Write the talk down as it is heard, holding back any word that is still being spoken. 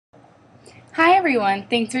Hi everyone,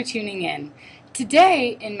 thanks for tuning in.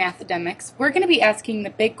 Today in Mathademics, we're going to be asking the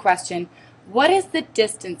big question, what is the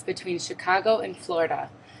distance between Chicago and Florida?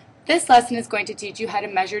 This lesson is going to teach you how to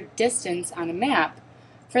measure distance on a map.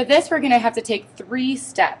 For this, we're going to have to take 3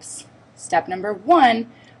 steps. Step number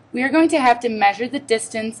 1, we are going to have to measure the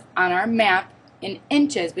distance on our map in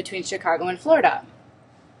inches between Chicago and Florida.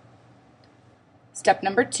 Step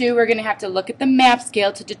number 2, we're going to have to look at the map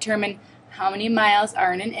scale to determine how many miles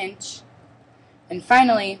are in an inch. And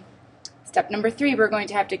finally, step number 3, we're going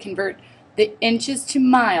to have to convert the inches to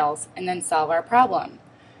miles and then solve our problem.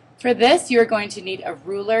 For this, you're going to need a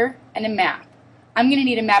ruler and a map. I'm going to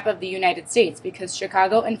need a map of the United States because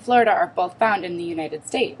Chicago and Florida are both found in the United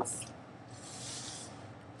States.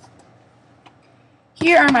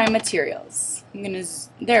 Here are my materials.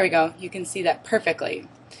 There we go, you can see that perfectly.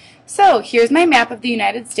 So here's my map of the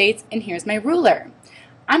United States and here's my ruler.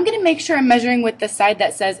 I'm going to make sure I'm measuring with the side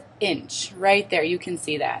that says inch. Right there, you can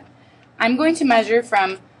see that. I'm going to measure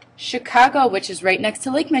from Chicago, which is right next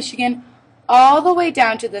to Lake Michigan, all the way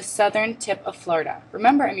down to the southern tip of Florida.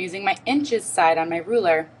 Remember, I'm using my inches side on my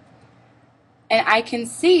ruler. And I can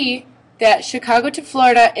see that Chicago to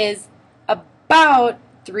Florida is about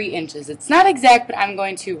 3 inches. It's not exact, but I'm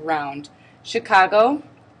going to round. Chicago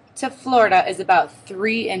to Florida is about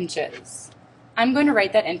 3 inches. I'm going to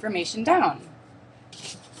write that information down.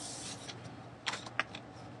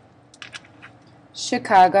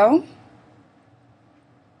 Chicago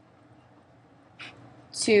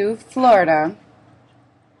to Florida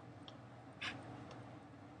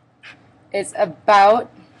is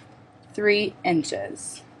about 3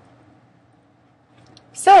 inches.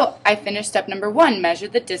 So I finished step number 1, measure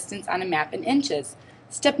the distance on a map in inches.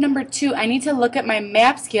 Step number 2, I need to look at my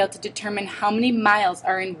map scale to determine how many miles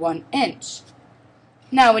are in 1 inch.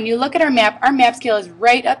 Now when you look at our map scale is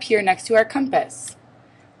right up here next to our compass.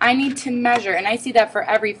 I need to measure, and I see that for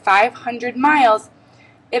every 500 miles,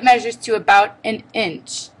 it measures to about an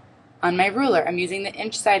inch on my ruler. I'm using the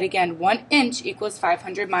inch side again. 1 inch equals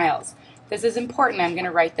 500 miles. This is important. I'm going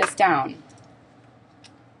to write this down.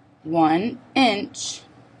 1 inch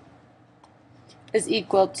is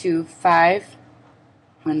equal to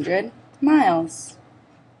 500 miles.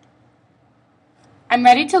 I'm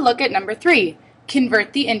ready to look at number 3.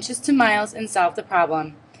 Convert the inches to miles and solve the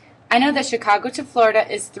problem. I know that Chicago to Florida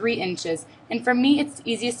is 3 inches, and for me it's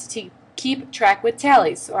easiest to keep track with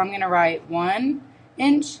tallies. So I'm going to write 1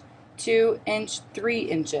 inch, 2 inch, 3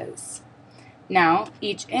 inches. Now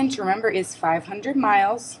each inch, remember, is 500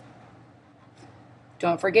 miles.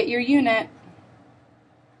 Don't forget your unit.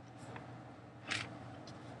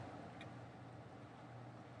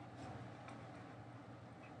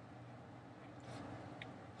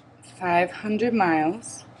 $500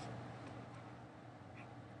 miles.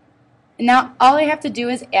 And now all I have to do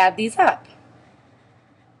is add these up.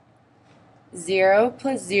 0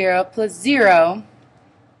 plus 0 plus 0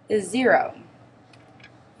 is 0.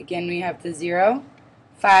 Again, we have the 0.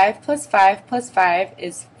 5 plus 5 plus 5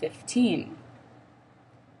 is 15.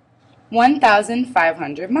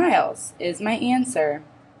 1,500 miles is my answer.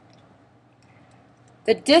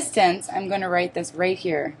 The distance, I'm going to write this right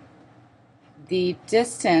here. The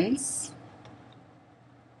distance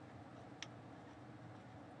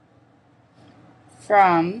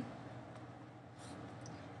from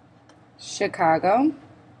Chicago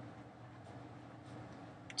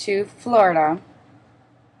to Florida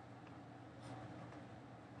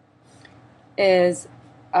is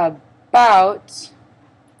about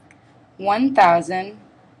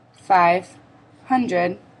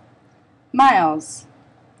 1,500 miles.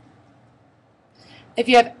 If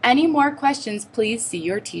you have any more questions, please see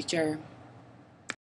your teacher.